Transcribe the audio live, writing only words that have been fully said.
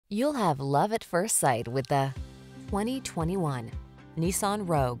You'll have love at first sight with the 2021 Nissan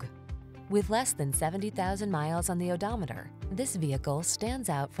Rogue. With less than 70,000 miles on the odometer, this vehicle stands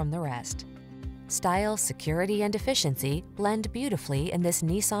out from the rest. Style, security, and efficiency blend beautifully in this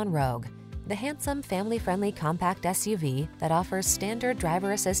Nissan Rogue, the handsome, family-friendly compact SUV that offers standard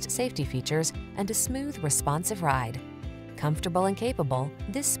driver assist safety features and a smooth, responsive ride. Comfortable and capable,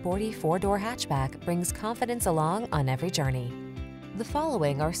 this sporty four-door hatchback brings confidence along on every journey. The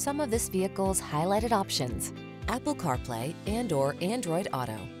following are some of this vehicle's highlighted options: Apple CarPlay and/or Android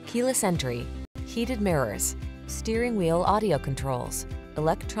Auto, keyless entry, heated mirrors, steering wheel audio controls,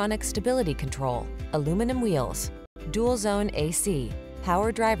 electronic stability control, aluminum wheels, dual zone AC,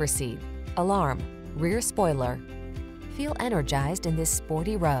 power driver seat, alarm, rear spoiler. Feel energized in this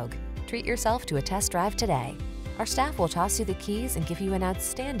sporty Rogue. Treat yourself to a test drive today. Our staff will toss you the keys and give you an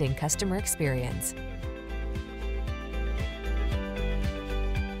outstanding customer experience.